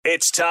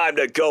It's time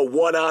to go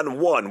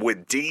one-on-one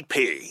with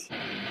DP.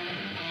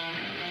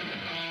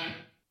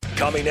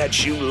 Coming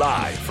at you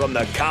live from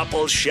the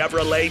Coppel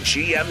Chevrolet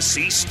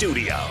GMC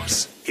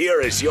studios. Here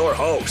is your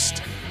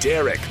host,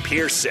 Derek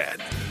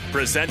Pearson.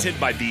 Presented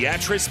by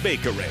Beatrice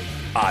Bakery.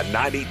 On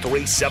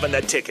 93.7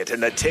 The Ticket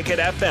and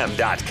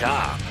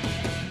theticketfm.com.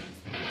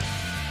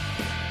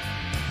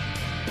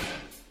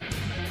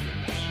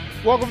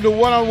 Welcome to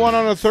One-on-One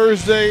on a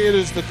Thursday. It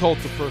is the Cult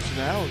of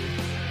Personality.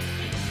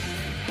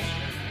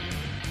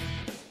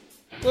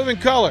 Living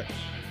Color.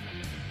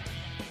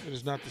 It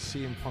is not the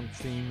CM Punk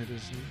theme. It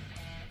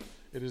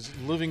is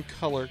Living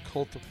Color,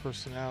 Cult of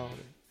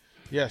Personality.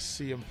 Yes,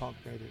 CM Punk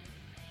made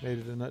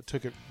it, and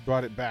took it,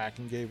 brought it back,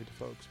 and gave it to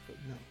folks. But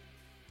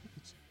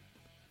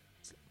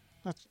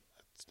no,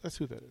 that's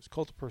who that is.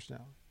 Cult of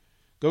Personality.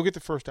 Go get the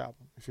first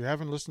album. If you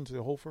haven't listened to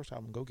the whole first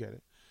album, go get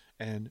it,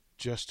 and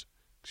just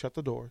shut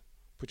the door,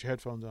 put your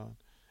headphones on,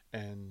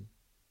 and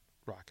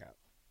rock out.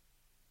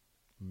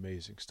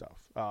 Amazing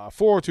stuff.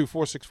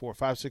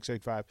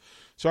 402-464-5685.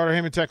 Starter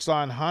Heyman text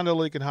line, Honda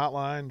Lincoln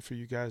hotline for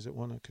you guys that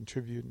want to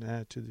contribute and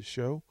add to the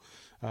show.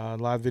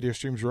 Live video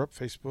streams are up,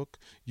 Facebook,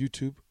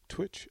 YouTube,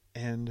 Twitch,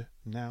 and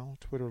now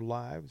Twitter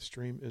Live. The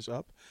stream is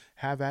up.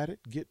 Have at it.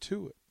 Get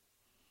to it.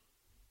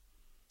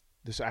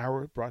 This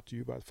hour brought to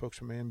you by the folks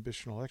from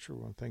Ambition Electric.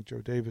 We want to thank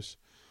Joe Davis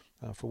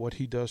for what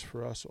he does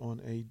for us on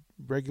a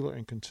regular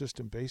and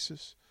consistent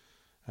basis.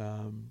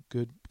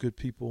 Good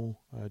people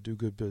do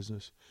good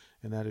business,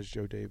 and that is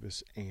Joe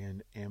Davis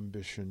and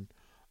Ambition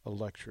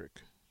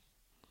Electric.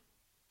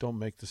 Don't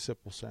make the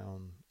Sipple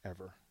sound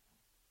ever.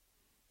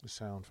 The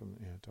sound from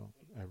don't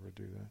ever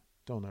do that.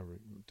 Don't ever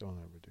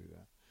do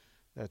that.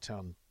 That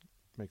sound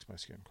makes my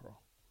skin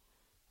crawl.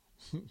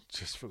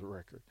 Just for the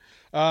record.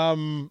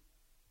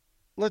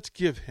 Let's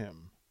give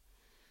him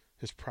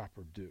his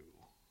proper due.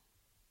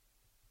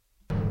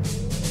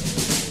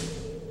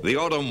 The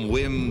autumn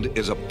wind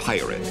is a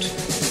pirate,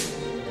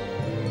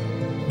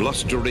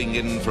 blustering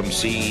in from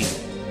sea.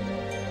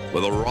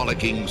 With a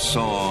rollicking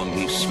song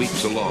he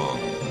sweeps along,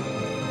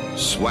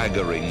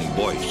 swaggering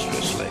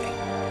boisterously.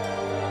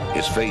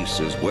 His face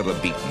is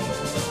weather-beaten.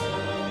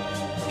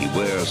 He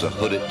wears a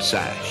hooded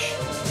sash,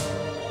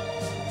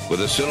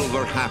 with a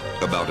silver hat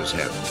about his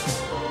head,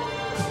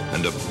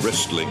 and a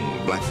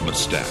bristling black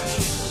mustache.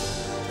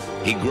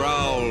 He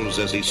growls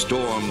as he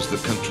storms the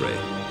country,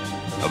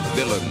 a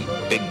villain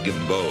big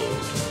and bold.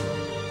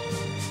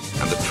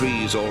 And the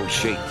trees all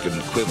shake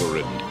and quiver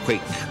and quake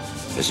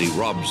as he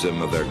robs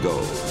them of their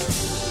gold.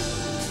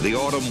 The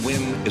autumn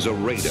wind is a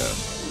raider,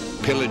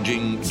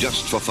 pillaging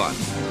just for fun.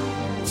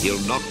 He'll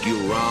knock you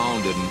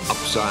round and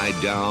upside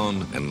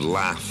down and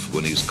laugh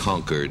when he's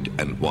conquered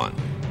and won.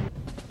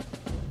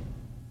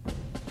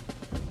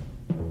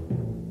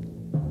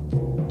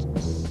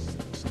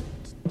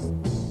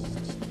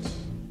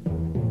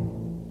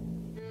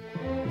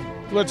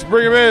 Let's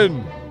bring him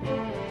in.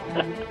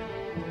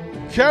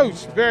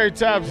 Coach Barry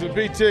Thompson,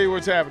 BT,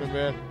 what's happening,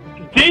 man?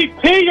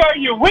 DP, are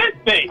you with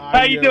me?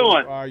 How you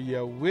doing? Are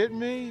you with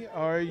me?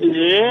 Are you?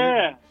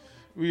 Yeah.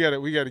 We got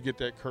to get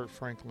that Kurt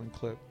Franklin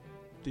clip.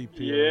 DP.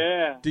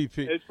 Yeah.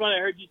 DP. It's funny. I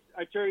heard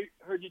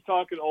you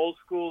talking old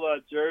school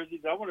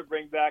jerseys. I want to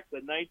bring back the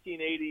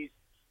 1980s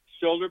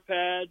shoulder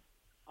pads.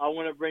 I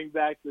want to bring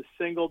back the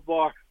single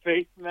bar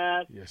face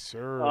mask. Yes,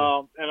 sir.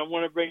 And I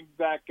want to bring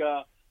back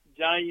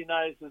Johnny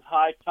Unitas'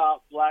 high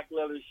top black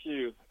leather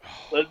shoes.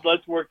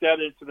 Let's work that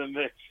into the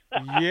mix.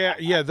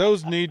 yeah.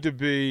 Those need to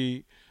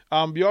be.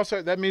 But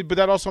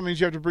that also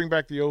means you have to bring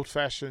back the old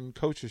fashioned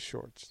coach's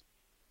shorts.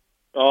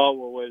 Oh,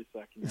 well, wait a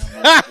second.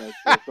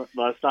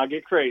 Let's not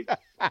get crazy.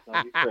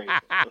 Think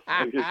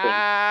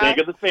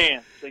of the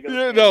fans.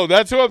 No,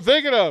 that's what I'm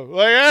thinking of.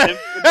 And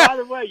by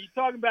the way, you're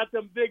talking about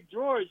them big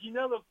drawers. You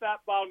know the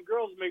fat bottom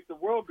girls make the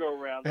world go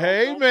round.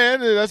 Hey, man,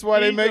 that's why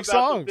they make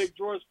songs. The big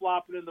drawers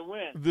flopping in the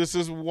wind. This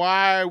is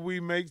why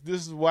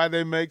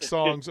they make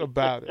songs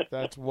about it.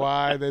 That's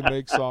why they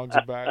make sonds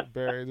about it,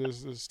 Barry.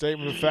 This is a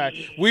statement of fact.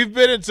 We've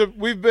been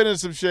in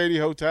some shady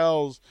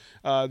hotels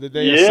that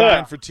they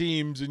assign for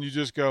teams, and you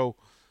just go,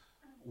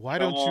 why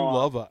don't you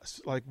love us?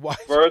 Like, why?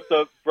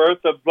 Bertha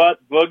Butt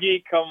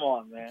Boogie, come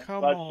on, man.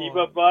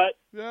 Bathsheba Butt,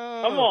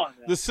 come on.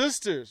 Man. The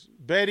sisters,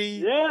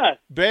 Betty. Yeah.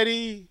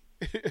 Betty,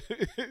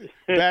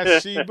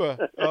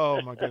 Bathsheba.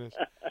 Oh my goodness.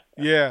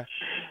 Yeah.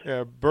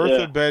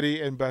 Bertha, Betty,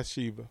 and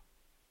Bathsheba.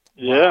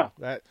 Yeah. Wow.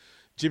 That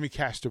Jimmy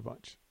Castor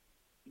Bunch.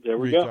 There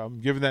we Rico. go.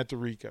 I'm giving that to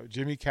Rico.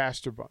 Jimmy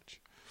Castor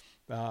Bunch.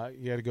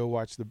 You got to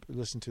go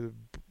listen to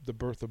the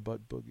Bertha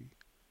Butt Boogie.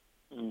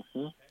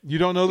 Mm-hmm. You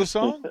don't know the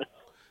song?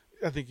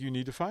 I think you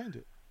need to find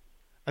it.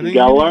 You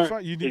gotta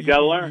learn. You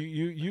gotta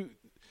learn.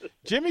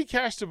 Jimmy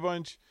Castor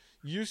Bunch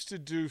used to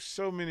do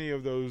so many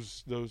of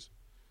those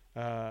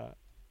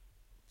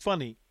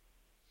funny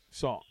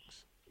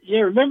songs. Yeah,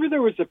 remember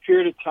there was a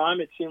period of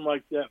time it seemed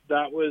like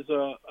that was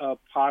a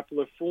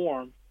popular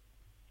form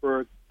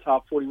for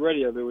Top 40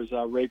 radio. There was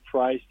Ray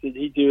Price. Did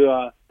he do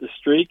The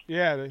Streak?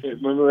 Yeah.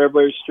 Remember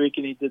everybody was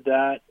streaking? He did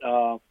that.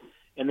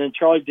 And then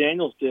Charlie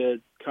Daniels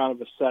did kind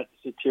of a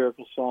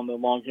satirical song, The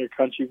Long Hair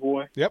Country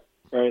Boy. Yep.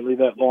 right? Leave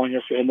that long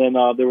hair. And then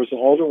there was an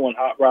older one,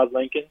 Hot Rod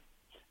Lincoln.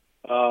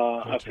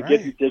 I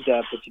forget who did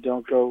that, but you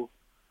don't go.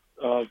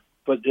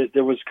 But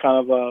there was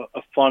kind of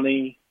a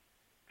funny,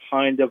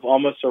 kind of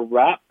almost a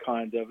rap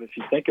kind of, if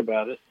you think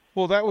about it.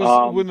 Well, that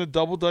was when the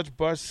Double Dutch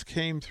Bus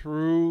came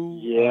through.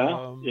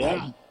 Yeah.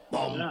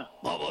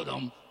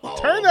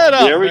 Turn that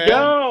up. There we man.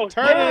 go.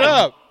 Turn it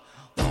up.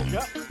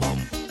 Yep.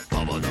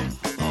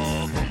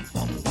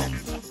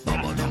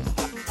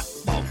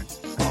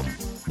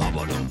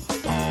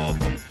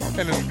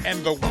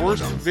 And the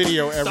worst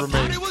video ever The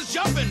party made. was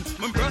jumping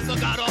when Bertha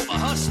got off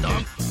of her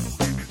stump.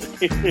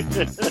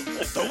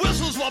 The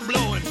whistles were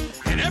blowing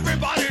and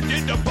everybody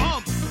did the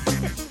bump.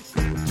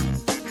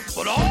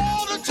 But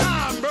all the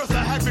time Bertha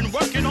had been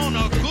working on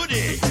a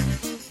goodie.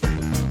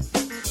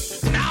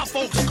 Now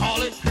folks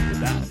call it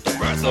the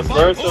Bertha Butt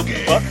Bertha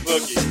Boogie. Butt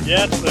Boogie.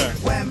 Yes, sir.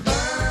 When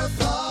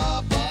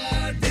Bertha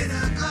Butt in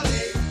a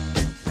gully,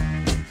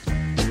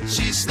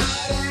 she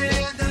started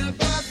in the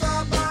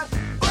Bertha Butt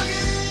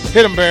Boogie.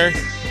 Hit him, Barry.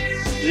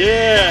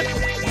 Yeah.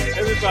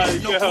 Everybody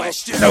No go.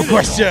 question. No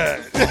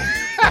question.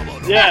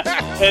 Yeah.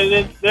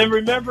 And then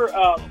remember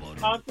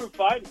Kung Fu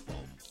Fighting.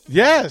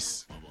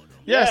 Yes.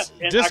 Yes.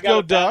 Yeah. And Disco I got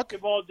a Duck.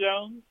 Basketball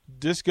Jones.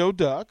 Disco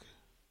Duck.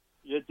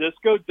 Yeah,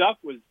 Disco Duck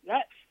was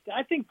that.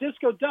 I think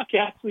Disco Duck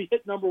actually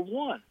hit number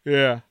 1.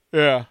 Yeah.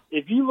 Yeah.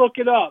 If you look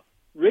it up,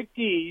 Rick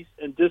Dees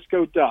and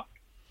Disco Duck.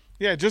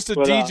 Yeah, just a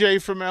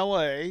DJ from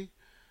L.A.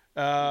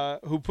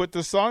 Who put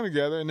the song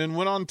together and then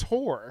went on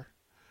tour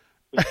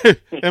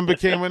and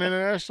became an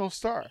international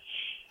star.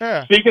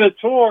 Yeah. Speaking of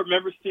tour,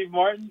 remember Steve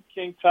Martin,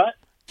 King Tut?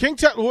 King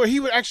Tut, well, he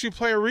would actually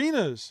play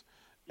arenas.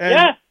 And,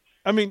 Yeah.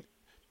 I mean,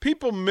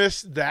 people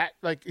miss that.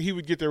 Like, he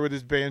would get there with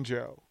his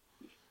banjo.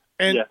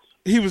 And Yes.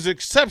 he was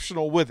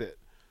exceptional with it.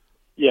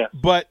 Yes.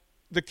 But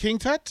the King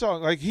Tut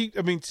song,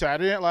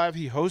 Saturday Night Live,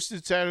 he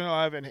hosted Saturday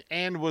Night Live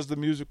and was the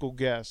musical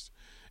guest,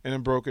 and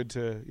then broke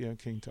into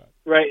King Tut.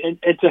 Right, and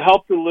to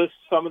help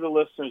some of the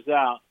listeners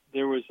out,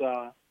 there was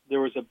a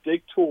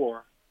big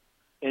tour,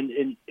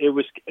 and it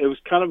was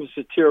kind of a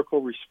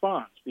satirical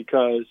response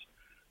because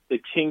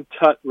the King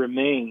Tut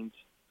remains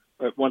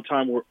at one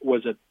time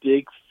was a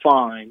big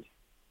find,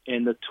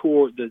 and the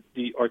tour,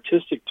 the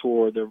artistic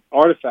tour, the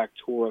artifact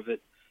tour of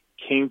it,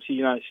 came to the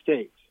United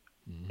States.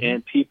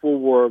 And people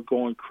were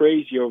going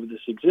crazy over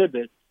this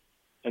exhibit.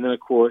 And then,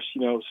 of course,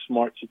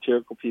 smart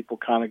satirical people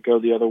kind of go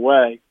the other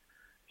way.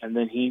 And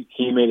then he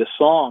made a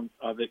song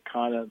of it,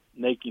 kind of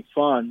making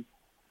fun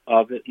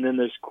of it. And then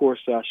there's, of course,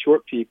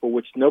 short people,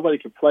 which nobody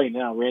can play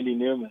now. Randy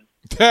Newman,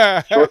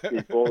 short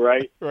people,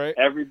 right? Right.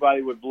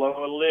 Everybody would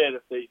blow a lid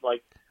if they,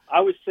 like,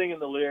 I was singing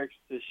the lyrics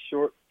to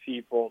Short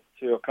People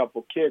to a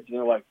couple kids, and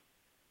they're like,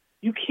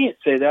 you can't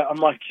say that. I'm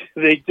like,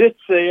 they did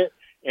say it.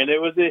 And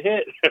it was a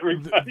hit.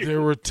 Everybody. There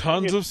were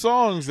tons of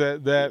songs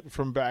that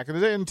from back in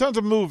the day, and tons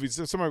of movies.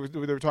 They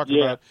were talking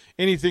about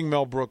anything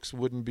Mel Brooks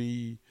wouldn't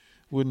be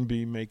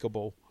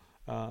makeable.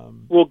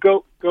 Well,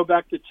 go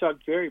back to Chuck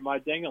Berry, My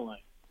Ding-a-Ling.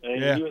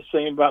 And he was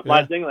saying about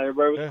My Ding-a-Ling.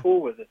 Everybody was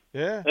cool with it.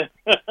 Yeah.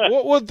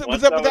 But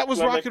that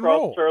was rock and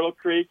roll. Turtle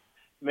Creek,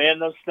 man,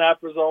 those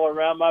snappers all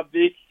around my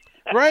beak.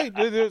 Right.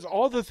 There's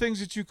all the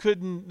things that you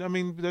couldn't. I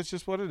mean, that's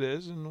just what it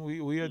is, and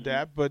we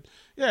adapt. But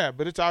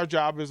but it's our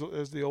job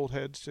as the old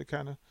heads to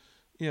kind of,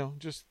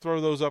 just throw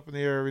those up in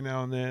the air every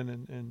now and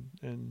then,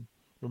 and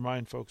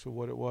remind folks of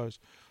what it was.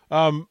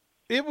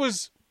 It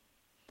was.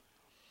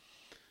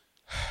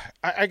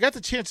 I got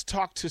the chance to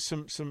talk to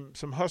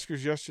some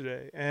Huskers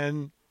yesterday,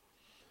 and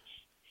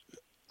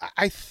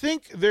I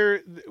think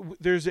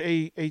there's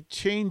a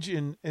change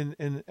in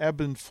ebb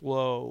and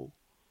flow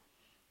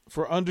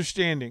for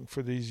understanding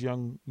for these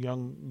young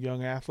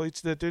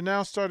athletes, that they're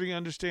now starting to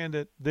understand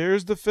that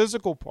there's the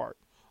physical part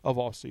of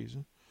off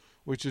season,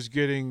 which is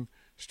getting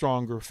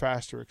stronger,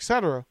 faster,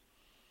 etc.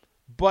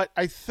 But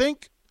I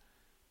think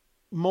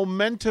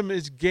momentum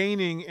is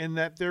gaining in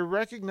that they're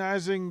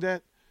recognizing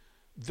that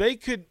they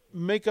could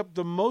make up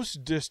the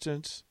most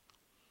distance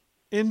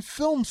in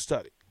film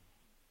study.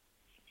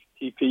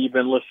 TP, you've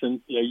been listening.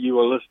 Yeah, you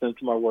are listening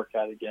to my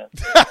workout again.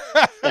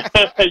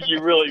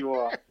 You really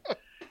are.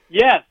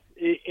 Yes.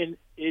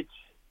 It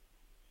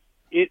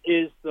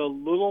is the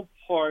little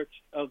parts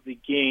of the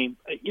game.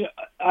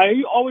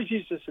 I always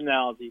use this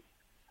analogy.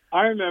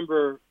 I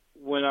remember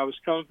when I was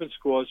coming from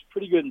school, I was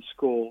pretty good in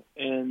school,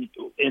 and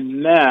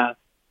in math,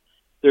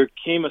 there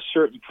came a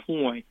certain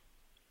point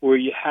where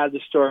you had to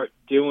start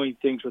doing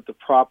things with the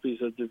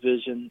properties of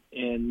division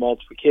and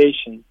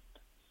multiplication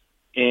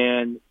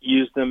and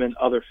use them in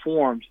other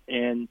forms.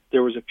 And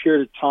there was a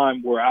period of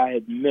time where I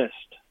had missed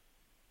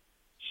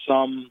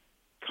some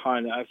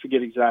kind of, I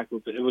forget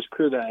exactly, but it was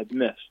clear that I had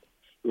missed.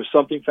 It was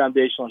something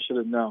foundational I should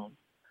have known.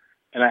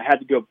 And I had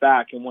to go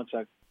back, and once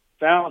I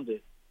found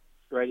it,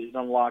 right, it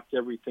unlocked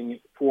everything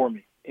for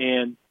me.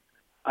 And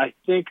I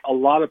think a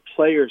lot of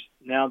players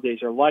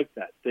nowadays are like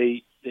that.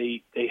 They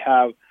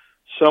have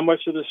so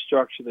much of the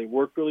structure, they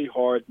work really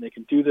hard, and they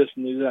can do this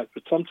and do that,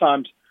 but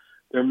sometimes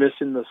they're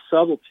missing the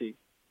subtlety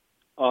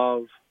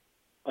of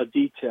a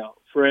detail.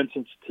 For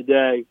instance,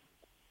 today,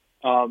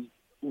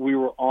 we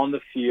were on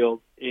the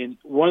field, and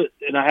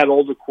I had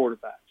older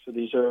quarterbacks. So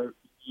these are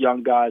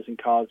young guys in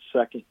college,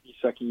 second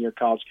year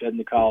college, heading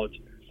to college.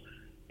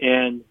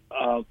 And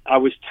I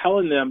was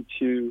telling them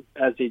to,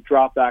 as they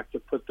drop back, to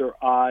put their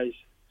eyes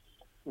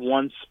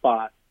one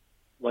spot,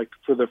 like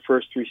for the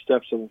first 3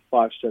 steps of a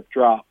 5-step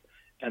drop.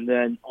 And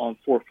then on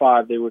 4 or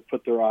 5, they would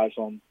put their eyes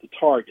on the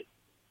target.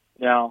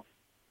 Now,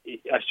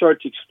 I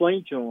started to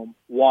explain to them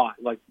why.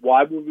 Like,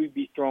 why would we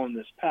be throwing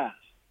this pass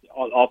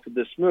off of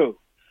this move?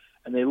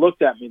 And they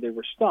looked at me. They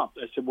were stumped.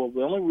 I said, well,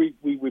 the only way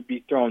we would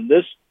be throwing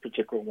this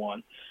particular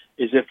one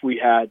is if we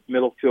had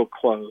middle field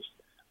closed.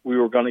 We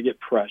were going to get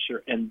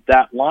pressure. And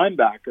that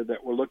linebacker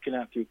that we're looking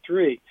at through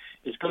 3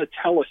 is going to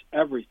tell us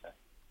everything.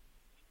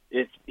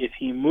 If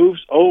he moves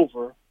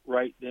over,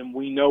 right, then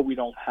we know we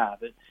don't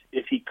have it.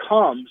 If he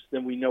comes,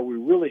 then we know we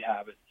really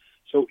have it.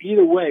 So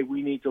either way,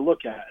 we need to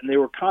look at it. And they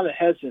were kind of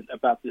hesitant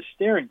about this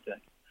staring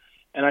thing.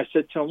 And I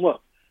said to them,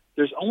 look,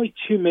 there's only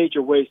 2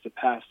 major ways to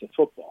pass the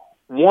football.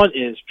 One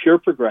is pure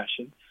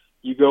progression.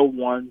 You go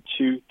 1,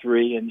 2,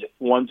 3, and if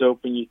 1's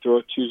open, you throw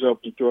it, 2's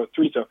open, you throw it,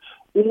 3's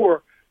open.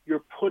 Or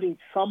you're putting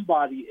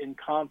somebody in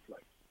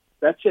conflict.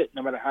 That's it.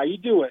 No matter how you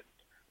do it,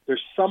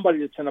 there's somebody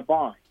that's in a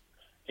bind.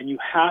 And you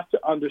have to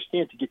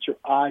understand to get your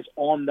eyes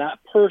on that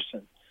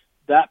person.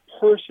 That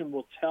person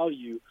will tell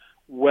you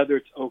whether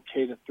it's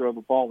okay to throw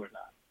the ball or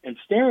not. And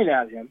staring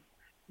at him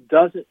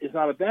is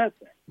not a bad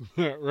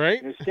thing.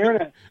 Right? And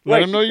staring at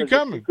Let him know you're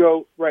coming.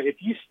 If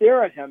you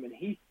stare at him and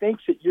he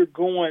thinks that you're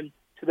going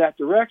to that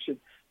direction,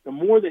 the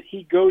more that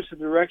he goes to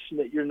the direction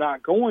that you're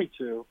not going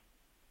to,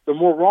 the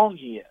more wrong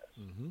he is.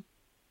 Mm-hmm.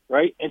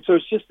 Right? And so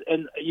it's just,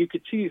 and you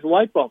could see these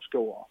light bulbs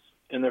go off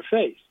in their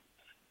face.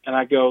 And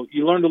I go,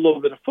 you learned a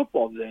little bit of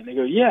football today? And they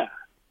go, yeah.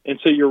 And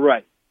so you're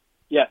right.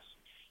 Yes.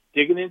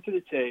 Digging into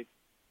the tape,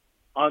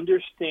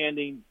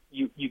 understanding,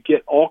 you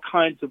get all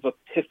kinds of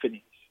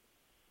epiphanies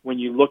when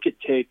you look at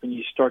tape and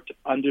you start to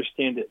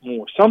understand it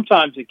more.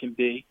 Sometimes it can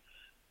be,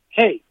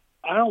 hey,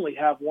 I only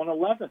have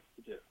 1/11th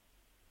to do.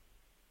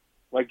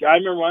 Like I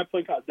remember when I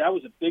played college, that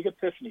was a big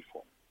epiphany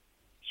for me.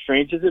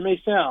 Strange as it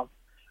may sound,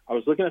 I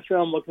was looking at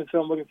film, and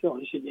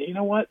he said, you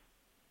know what?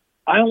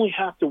 I only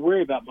have to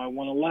worry about my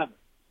 1/11th.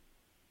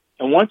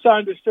 And once I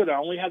understood I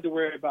only had to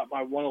worry about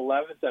my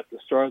 1/11th at the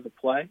start of the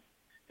play,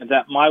 and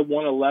that my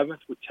 1/11th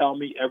would tell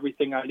me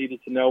everything I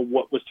needed to know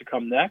what was to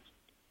come next,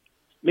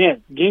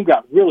 man, the game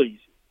got real easy.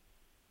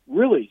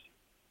 Real easy.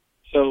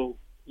 So,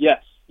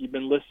 yes, you've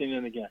been listening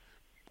in again.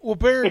 Well,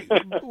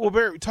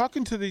 Barry,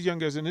 talking to these young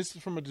guys, and this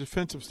is from a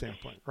defensive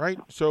standpoint, right?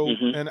 So,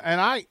 and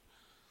I've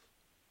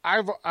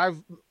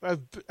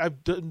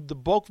done the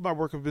bulk of my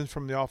work have been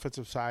from the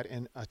offensive side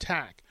and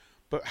attack.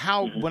 But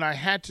when I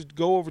had to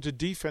go over to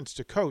defense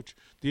to coach,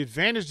 the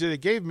advantage that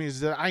it gave me is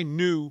that I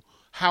knew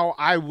how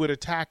I would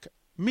attack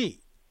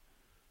me.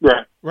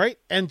 Right. Right?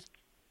 And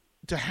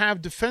to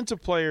have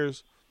defensive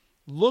players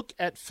look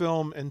at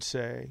film and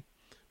say,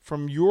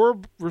 from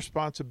your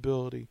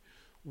responsibility,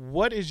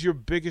 what is your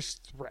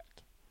biggest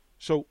threat?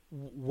 So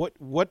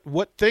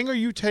what thing are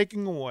you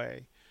taking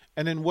away?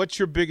 And then what's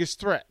your biggest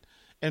threat?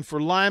 And for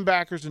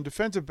linebackers and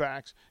defensive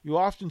backs, you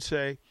often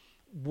say,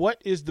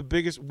 what is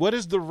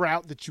the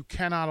route that you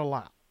cannot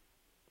allow?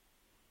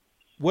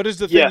 What is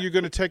the thing you're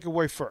going to take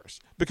away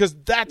first? Because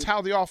that's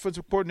how the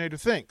offensive coordinator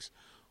thinks.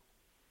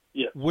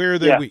 Yeah. Where are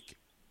they weak?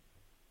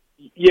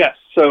 Yes.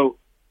 So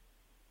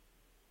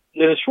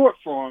in a short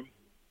form,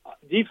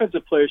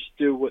 defensive players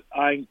should do what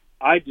I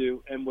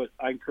do and what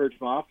I encourage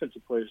my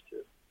offensive players to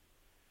do,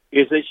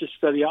 is they should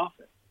study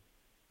offense,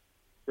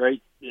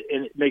 right?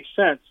 And it makes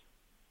sense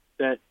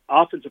that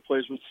offensive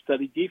players would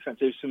study defense.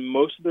 They've spent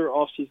most of their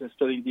offseason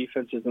studying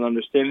defenses and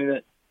understanding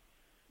it.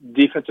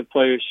 Defensive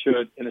players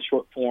should, in a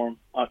short form,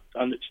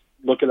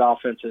 look at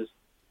offenses,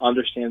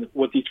 understand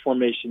what each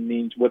formation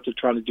means, what they're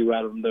trying to do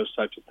out of them, those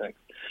types of things.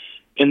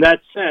 In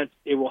that sense,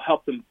 it will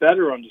help them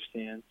better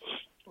understand,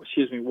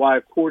 why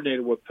a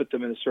coordinator would put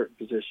them in a certain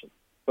position.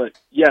 But,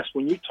 yes,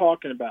 when you're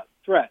talking about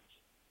threats,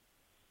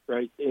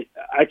 right,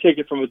 I take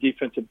it from a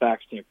defensive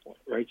back standpoint,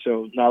 right?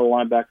 So not a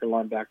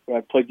linebacker, but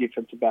I played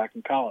defensive back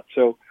in college.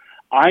 So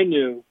I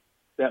knew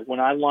that when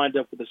I lined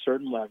up with a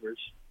certain leverage,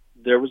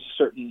 there was a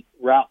certain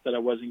route that I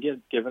wasn't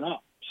giving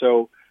up.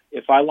 So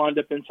if I lined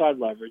up inside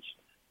leverage,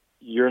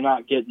 you're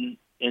not getting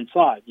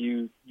inside.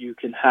 You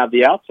can have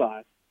the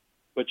outside,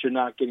 but you're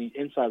not getting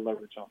inside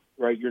leverage on,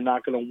 right? You're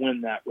not going to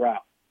win that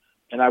route.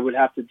 And I would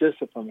have to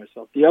discipline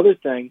myself. The other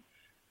thing,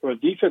 from a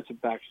defensive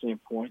back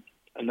standpoint,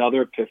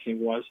 another epiphany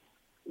was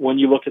when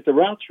you look at the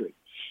route tree.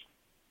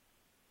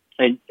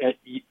 And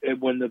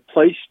when the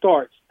play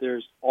starts,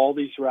 there's all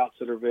these routes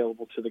that are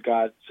available to the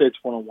guy. Say it's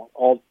one-on-one,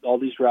 all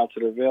these routes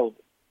that are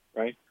available,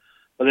 right?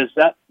 But as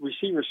that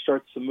receiver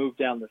starts to move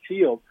down the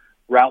field,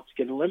 routes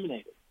get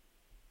eliminated,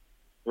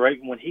 right?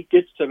 And when he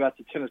gets to about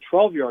the 10 or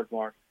 12-yard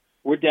mark,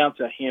 we're down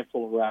to a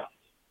handful of routes.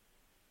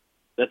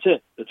 That's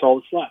it. That's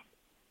all that's left,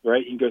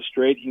 right? He can go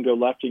straight, he can go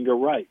left, he can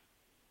go right,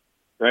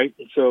 right?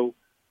 And so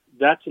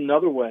that's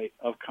another way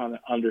of kind of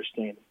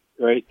understanding,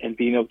 right, and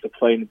being able to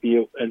play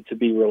and to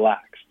be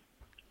relaxed.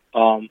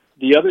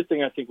 The other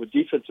thing I think with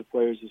defensive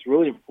players is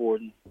really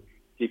important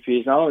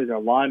CP, is not only their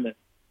alignment,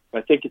 but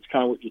I think it's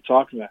kind of what you're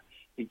talking about.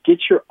 You get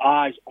your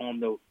eyes on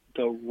the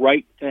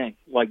right thing,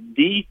 like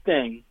the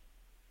thing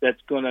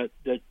that's gonna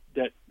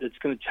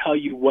tell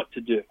you what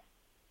to do,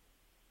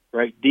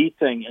 right? The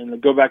thing. And to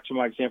go back to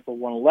my example of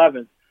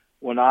 111,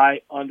 when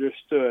I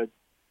understood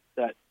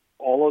that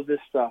all of this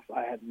stuff,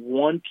 I had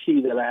one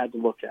key that I had to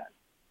look at,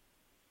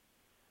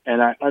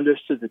 and I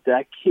understood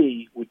that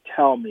key would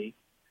tell me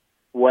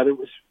whether it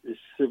was, it's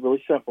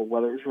really simple,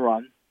 whether it was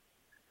run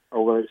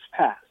or whether it was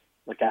pass.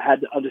 Like, I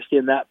had to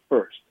understand that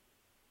first.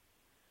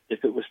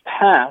 If it was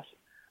pass,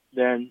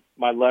 then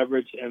my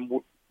leverage and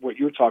what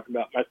you were talking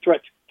about, my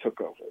threat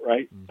took over,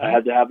 right? Mm-hmm. I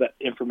had to have that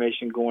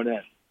information going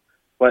in.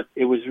 But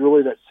it was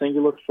really that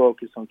singular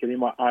focus on getting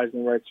my eyes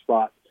in the right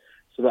spot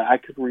so that I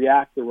could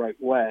react the right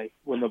way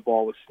when the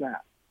ball was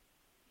snapped.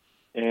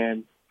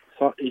 And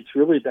so it's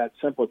really that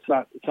simple. It's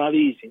not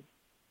easy,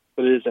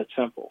 but it is that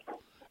simple.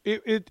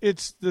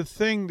 It's the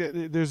thing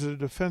that there's a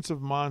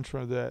defensive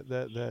mantra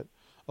that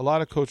a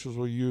lot of coaches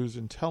will use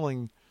in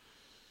telling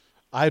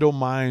idle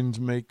minds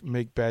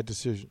make bad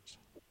decisions.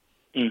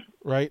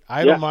 Right?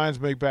 Idle minds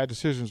make bad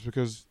decisions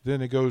because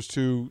then it goes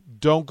to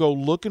don't go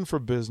looking for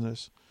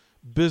business.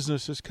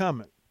 Business is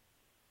coming.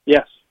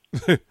 Yes.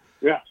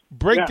 Yeah.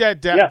 Break that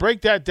down. Yeah.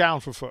 Break that down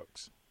for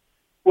folks.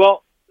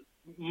 Well,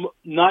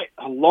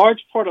 a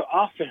large part of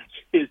offense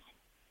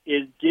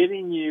is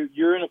getting you.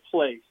 You're in a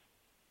place.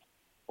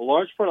 A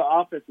large part of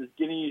offense is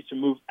getting you to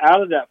move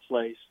out of that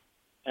place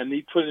and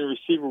then putting the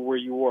receiver where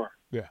you were.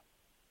 Yeah.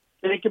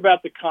 Think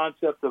about the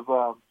concept of.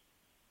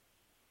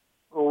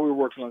 We were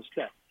working on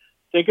today.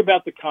 Think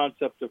about the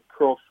concept of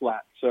curl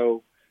flat.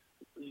 So,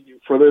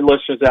 for the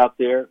listeners out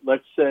there,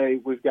 let's say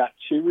we've got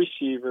two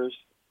receivers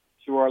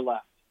to our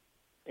left,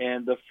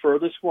 and the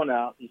furthest one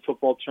out, in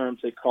football terms,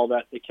 they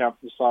count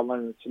from the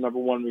sideline. It's the number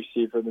one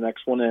receiver. The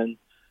next one in,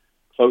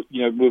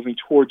 moving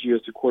towards you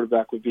as the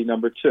quarterback would be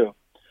number two.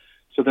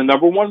 So the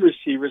number one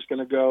receiver is going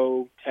to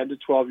go 10 to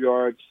 12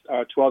 yards,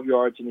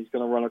 and he's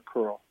going to run a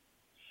curl.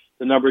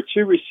 The number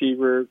two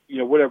receiver,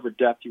 whatever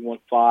depth you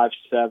want, 5,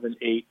 7,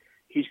 8,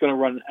 he's going to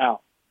run it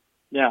out.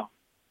 Now,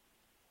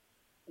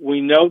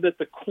 we know that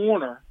the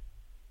corner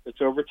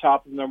that's over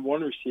top of the number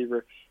one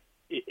receiver,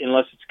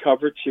 unless it's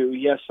cover two,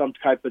 he has some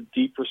type of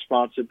deep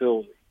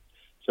responsibility.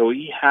 So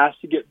he has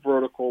to get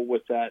vertical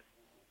with that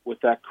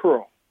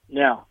curl.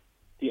 Now,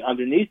 the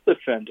underneath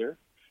defender,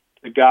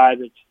 the guy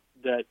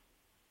that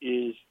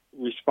is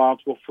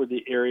responsible for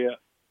the area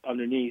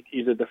underneath,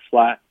 either the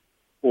flat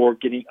or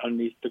getting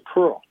underneath the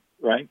curl,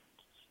 right?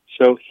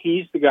 So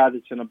he's the guy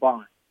that's in a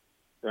bind,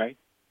 right?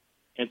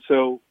 And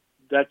so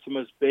that's the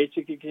most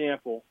basic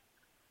example.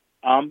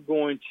 I'm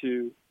going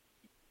to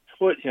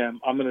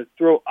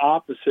throw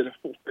opposite of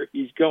where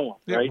he's going,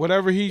 right?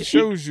 Whatever he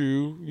shows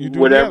you do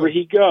whatever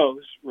he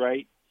goes,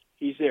 right?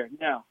 He's there.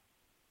 Now,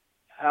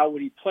 how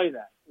would he play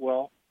that?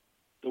 Well,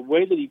 the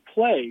way that he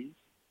plays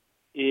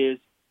is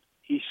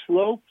he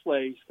slow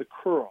plays the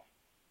curl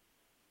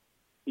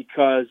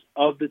because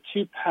of the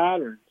two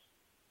patterns.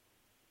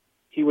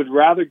 He would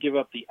rather give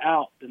up the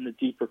out than the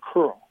deeper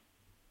curl,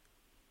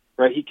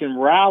 right? He can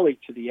rally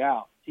to the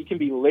out. He can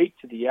be late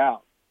to the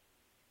out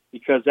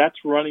because that's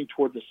running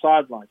toward the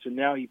sideline. So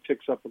now he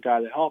picks up a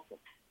guy to help him,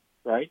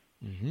 right?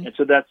 Mm-hmm. And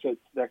so that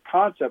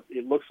concept.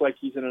 It looks like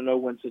he's in a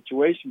no-win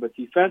situation, but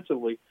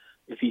defensively,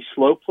 if he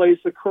slow plays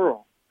the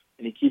curl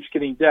and he keeps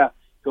getting depth,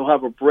 he'll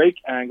have a break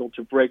angle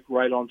to break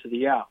right onto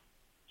the out.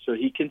 So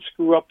he can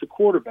screw up the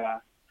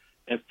quarterback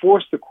and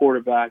force the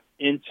quarterback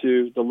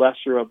into the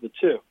lesser of the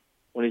two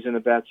when he's in a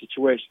bad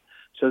situation.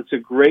 So it's a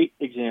great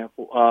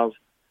example of,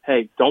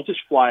 hey, don't just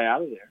fly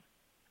out of there.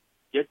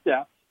 Get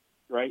depth,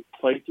 right?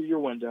 Play through your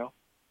window.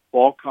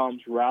 Ball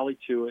comes, rally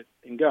to it,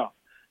 and go.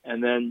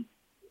 And then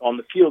on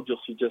the field, you'll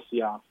see just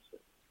the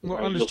opposite. Well,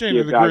 right?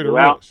 understanding the greater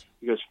risk.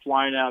 He goes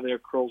flying out of there,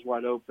 curls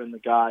wide open. The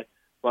guy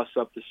busts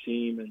up the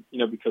seam,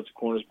 and because the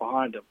corner's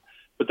behind him.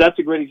 But that's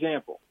a great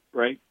example,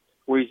 right?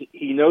 Where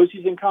he knows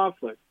he's in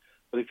conflict,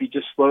 but if he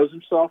just slows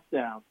himself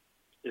down,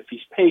 if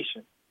he's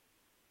patient,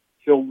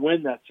 he'll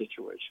win that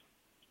situation,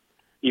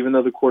 even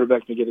though the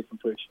quarterback may get a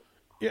completion.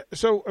 Yeah,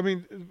 so,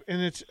 and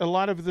it's a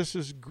lot of this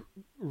is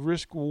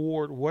risk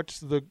reward. What's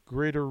the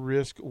greater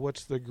risk?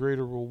 What's the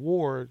greater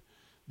reward?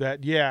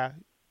 That,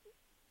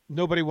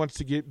 nobody wants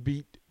to get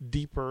beat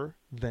deeper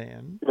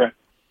than. Right.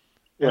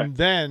 And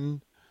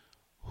then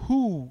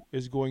who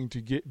is going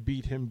to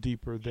beat him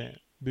deeper than?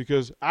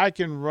 Because I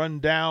can run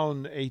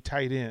down a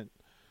tight end.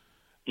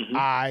 Mm-hmm.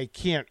 I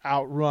can't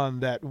outrun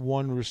that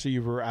one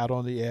receiver out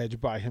on the edge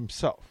by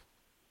himself.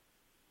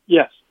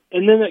 Yes.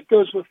 And then it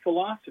goes with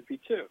philosophy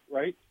too,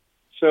 right?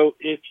 So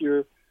if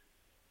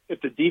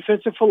the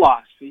defensive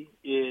philosophy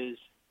is,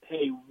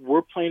 hey,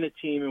 we're playing a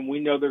team and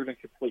we know they're going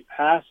to complete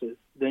passes,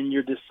 then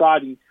you're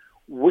deciding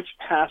which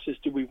passes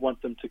do we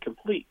want them to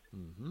complete.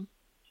 Mm-hmm.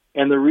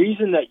 And the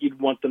reason that you'd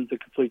want them to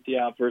complete the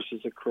out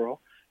versus a curl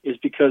is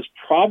because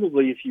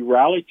probably if you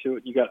rally to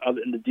it, you got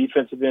and the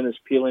defensive end is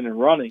peeling and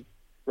running,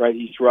 right?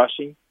 He's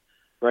rushing,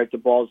 right? The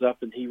ball's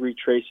up and he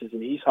retraces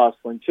and he's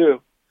hustling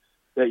too.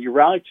 That you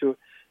rally to it,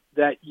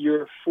 that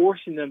you're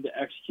forcing them to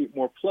execute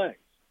more plays.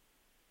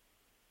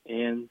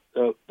 And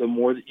the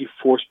more that you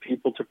force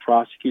people to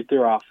prosecute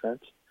their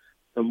offense,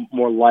 the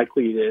more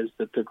likely it is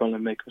that they're going to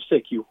make a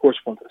mistake. You, of course,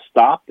 want to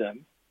stop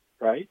them,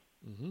 right?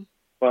 Mm-hmm.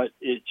 But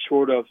it's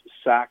short of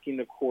sacking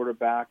the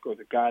quarterback or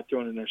the guy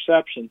throwing an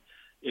interception.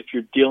 If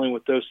you're dealing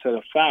with those set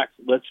of facts,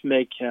 let's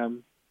make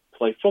him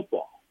play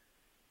football,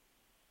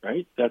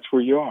 right? That's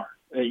where you are.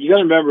 You got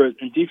to remember,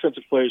 and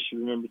defensive players should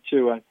remember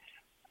too,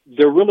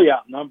 they're really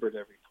outnumbered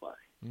every play.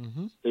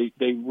 Mm-hmm.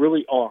 They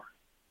really are.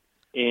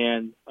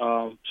 And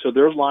so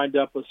they're lined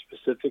up a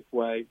specific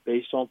way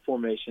based on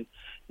formation.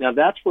 Now,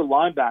 that's where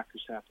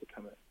linebackers have to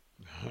come in.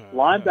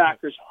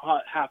 Linebackers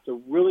have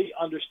to really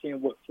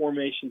understand what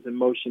formations and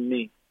motion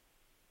mean.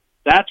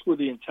 That's where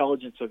the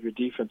intelligence of your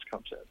defense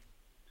comes in.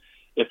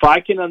 If I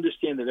can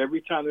understand that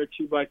every time they're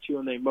 2-by-2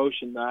 and they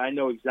motion, I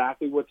know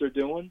exactly what they're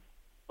doing,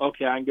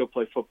 okay, I can go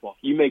play football.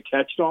 You may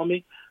catch it on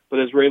me, but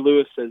as Ray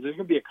Lewis says, there's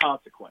going to be a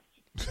consequence.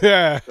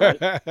 Right?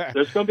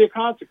 There's going to be a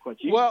consequence.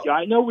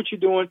 I know what you're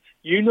doing.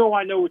 You know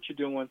I know what you're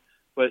doing.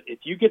 But if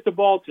you get the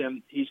ball to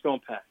him, he's going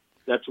to pay.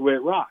 That's the way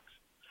it rocks.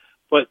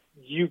 But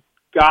you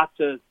got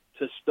to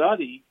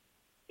study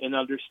and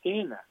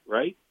understand that,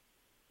 right?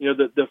 You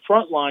know, the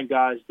front line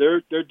guys,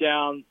 they're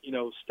down,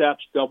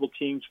 steps, double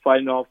teams,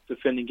 fighting off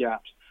defending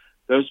gaps.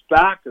 Those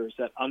backers,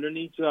 that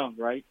underneath zone,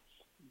 right,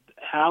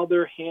 how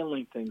they're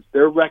handling things,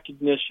 their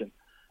recognition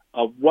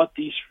of what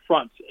these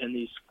fronts and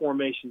these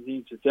formations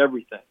needs, it's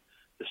everything.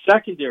 The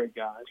secondary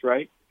guys,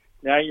 right,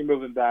 now you're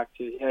moving back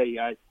to, hey,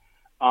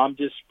 I'm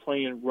just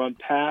playing run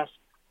pass,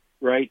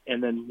 right,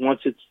 and then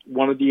once it's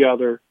one or the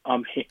other,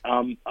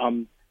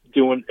 I'm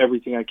doing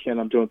everything I can.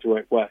 I'm doing it the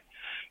right way.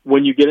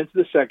 When you get into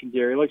the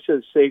secondary, like I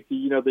said,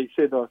 safety, they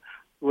say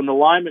when the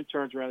lineman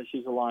turns around, he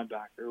sees a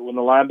linebacker. When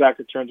the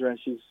linebacker turns around,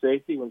 he sees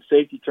safety. When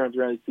safety turns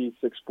around, he sees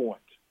 6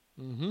 points.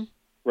 Mm-hmm.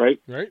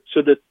 Right? Right.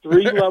 So the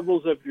 3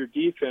 levels of your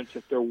defense,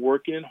 if they're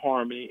working in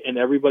harmony and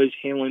everybody's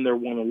handling their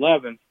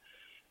 111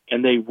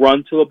 and they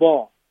run to the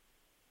ball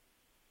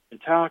and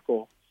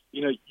tackle,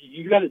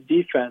 you got a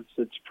defense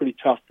that's pretty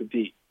tough to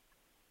beat,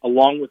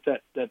 along with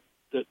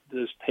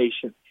those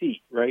patient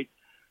feet, right?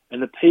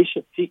 And the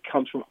patient feet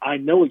comes from, I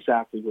know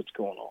exactly what's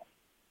going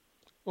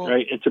on,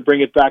 right? And to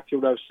bring it back to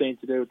what I was saying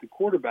today with the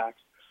quarterbacks,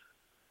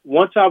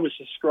 once I was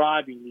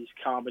describing these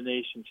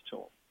combinations to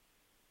them,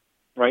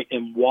 right,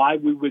 and why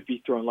we would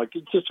be throwing, like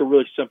it's just a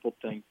really simple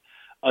thing,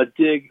 a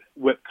dig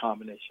whip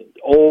combination,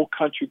 old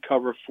country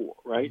cover 4,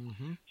 right?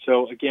 Mm-hmm.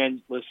 So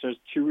again, listeners,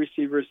 2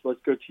 receivers.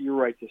 Let's go to your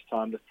right this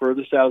time. The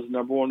furthest out is the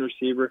number 1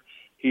 receiver.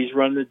 He's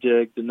running the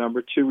dig. The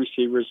number 2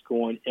 receiver is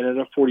going in at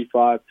a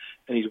 45,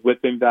 and he's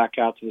whipping back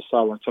out to the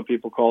sideline. Some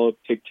people call it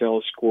pigtail,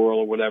 a squirrel,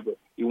 or whatever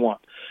you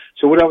want.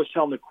 So what I was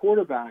telling the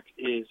quarterback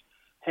is,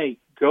 hey,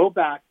 go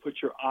back, put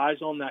your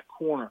eyes on that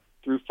corner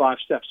through 5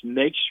 steps.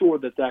 Make sure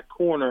that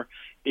corner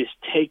is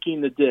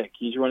taking the dig.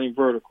 He's running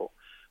vertical.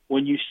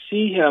 When you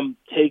see him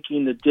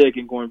taking the dig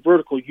and going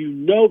vertical,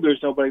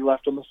 there's nobody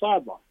left on the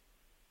sideline.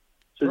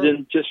 So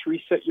then just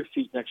reset your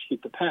feet and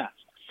execute the pass.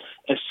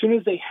 As soon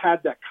as they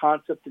had that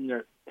concept in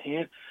their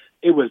hand,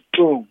 it was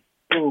boom,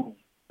 boom,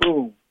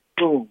 boom,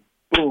 boom,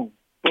 boom,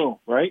 boom,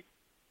 right?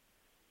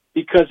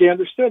 Because they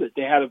understood it.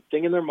 They had a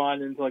thing in their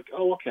mind and it's like,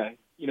 oh, okay,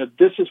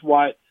 this is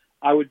why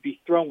I would be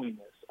throwing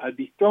this. I'd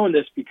be throwing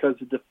this because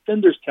the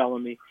defender's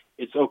telling me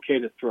it's okay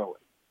to throw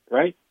it,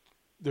 right?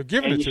 They're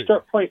giving it to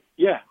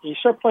you. You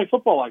start playing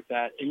football like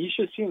that, and you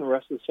should have seen the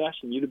rest of the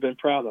session. You'd have been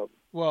proud of it.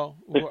 Well,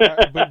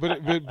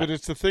 but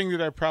it's the thing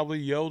that I probably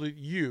yelled at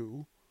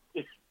you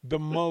the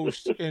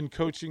most in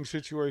coaching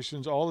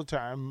situations all the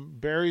time.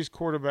 Barry's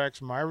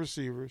quarterbacks, my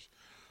receivers.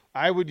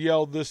 I would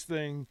yell this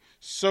thing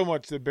so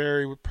much that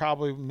Barry would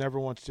probably never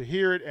wants to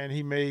hear it, and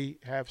he may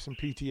have some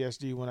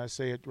PTSD when I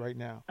say it right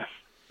now.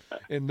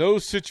 In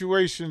those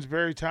situations,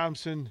 Barry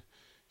Thompson,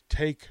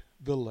 take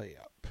the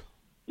layup.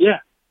 Yeah.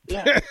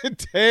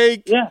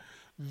 Take the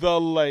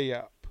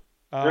layup.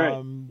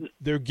 Right.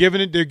 They're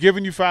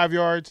giving you 5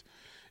 yards.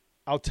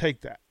 I'll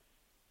take that.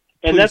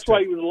 And that's why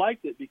you would have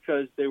liked it,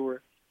 because they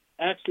were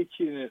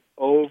executing it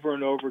over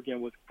and over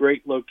again with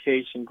great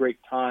location, great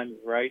timing,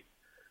 right?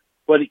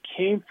 But it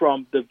came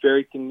from the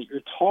very thing that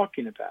you're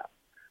talking about.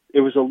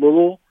 It was a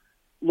little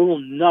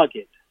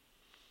nugget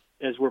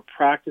as we're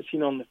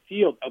practicing on the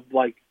field of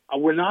like,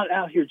 we're not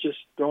out here just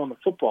throwing the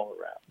football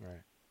around.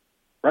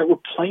 Right? We're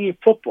playing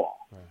football.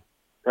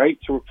 Right?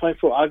 So we're playing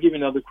football. I'll give you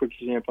another quick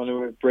example. I know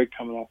we have a break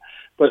coming up.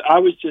 But I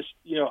was just,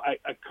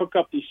 I cook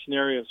up these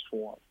scenarios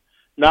for them.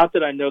 Not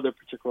that I know their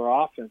particular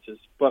offenses,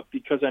 but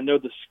because I know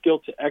the skill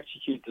to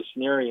execute the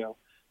scenario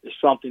is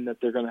something that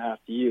they're going to have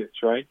to use,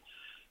 right?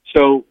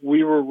 So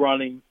we were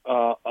running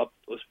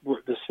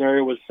the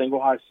scenario was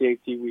single high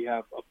safety. We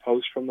have a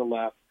post from the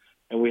left,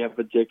 and we have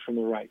a dig from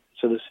the right.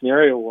 So the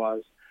scenario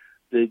was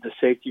the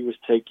safety was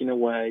taking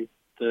away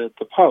the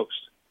post.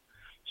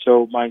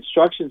 So my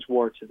instructions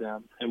were to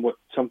them, and what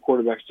some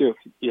quarterbacks do, if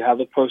you have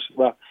the post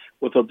left,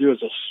 what they'll do is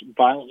they'll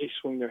violently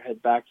swing their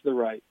head back to the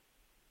right,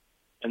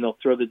 and they'll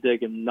throw the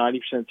dig, and 90%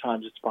 of the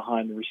times it's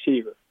behind the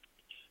receiver.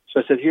 So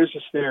I said, here's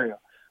the scenario.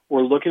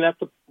 we're looking at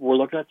the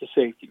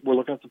safety. We're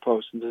looking at the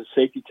post, and the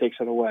safety takes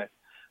it away.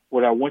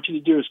 What I want you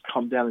to do is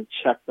come down and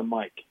check the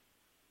mic.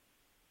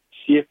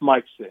 See if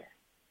Mike's there.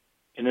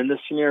 And in this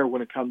scenario,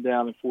 when it comes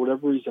down, and for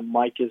whatever reason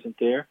Mike isn't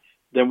there,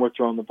 then we're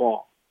throwing the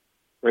ball.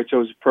 Right?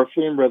 So it's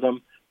perfectly in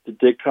rhythm. The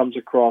dig comes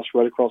across,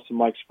 right across the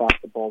mic spot.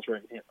 The ball's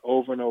right in hand,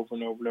 over and over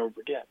and over and over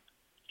again.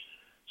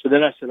 So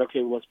then I said,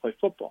 okay, well, let's play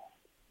football.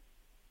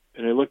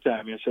 And they looked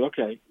at me. I said,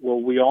 okay,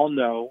 well, we all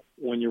know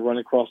when you run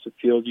across the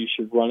field, you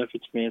should run if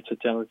it's man,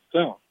 sit down at the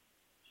zone.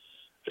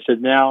 I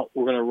said, now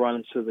we're going to run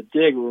instead of a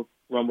dig, we'll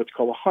run what's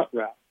called a hunt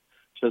route.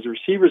 So as the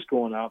receiver's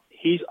going up,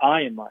 he's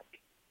eyeing Mike.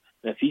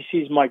 And if he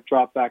sees Mike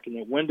drop back in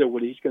the window,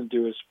 what he's going to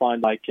do is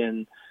find Mike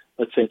in,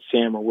 let's say it's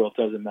Sam or Will, it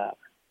doesn't matter,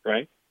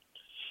 right?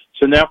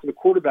 So now for the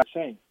quarterback,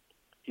 same.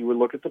 He would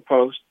look at the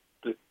post,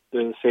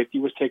 the safety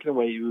was taken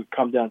away, he would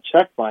come down,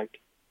 check Mike,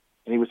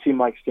 and he would see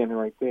Mike standing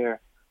right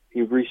there.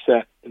 He would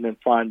reset and then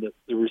find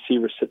the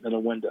receiver sitting in a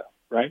window,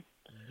 right?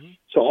 Mm-hmm.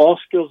 So all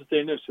skills that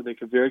they knew, so they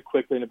could very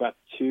quickly in about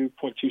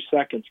 2.2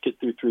 seconds get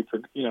through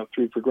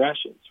three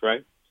progressions,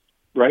 right?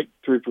 Right?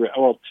 2.5.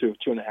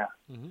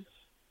 Mm-hmm.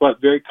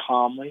 But very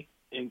calmly,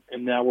 and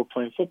now we're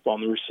playing football,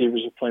 and the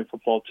receivers are playing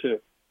football too.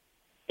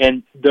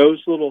 And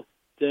those little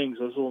things,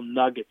 those little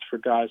nuggets for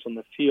guys on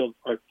the field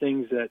are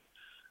things that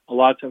a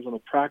lot of times on the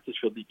practice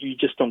field that you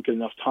just don't get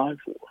enough time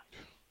for.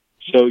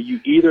 So you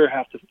either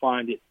have to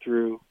find it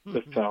through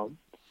the film,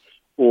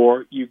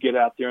 or you get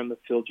out there on the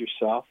field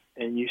yourself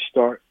and you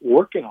start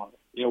working on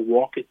it.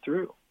 Walk it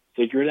through,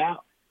 figure it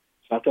out.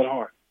 It's not that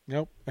hard.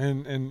 Nope.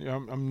 And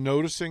I'm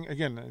noticing,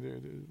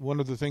 again, one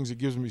of the things that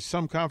gives me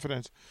some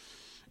confidence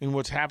in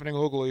what's happening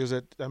locally is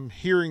that I'm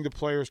hearing the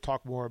players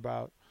talk more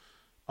about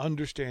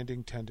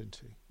understanding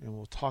tendency. And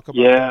we'll talk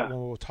about that.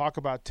 We'll talk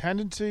about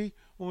tendency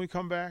when we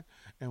come back,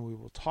 and we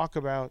will talk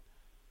about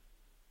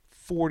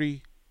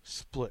 40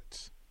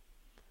 splits.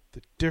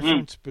 The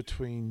difference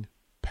between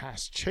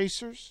pass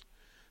chasers,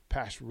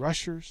 pass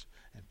rushers,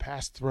 and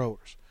pass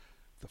throwers.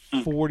 The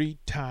 40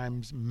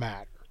 times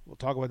matter. We'll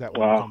talk about that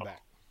when we come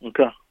back.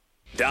 Okay.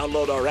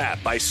 Download our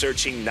app by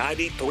searching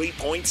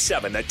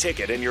 93.7 The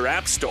Ticket in your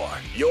app store.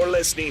 You're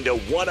listening to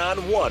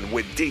One-on-One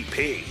with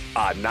DP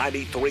on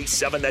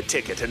 93.7 The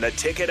Ticket and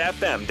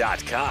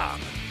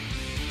theticketfm.com.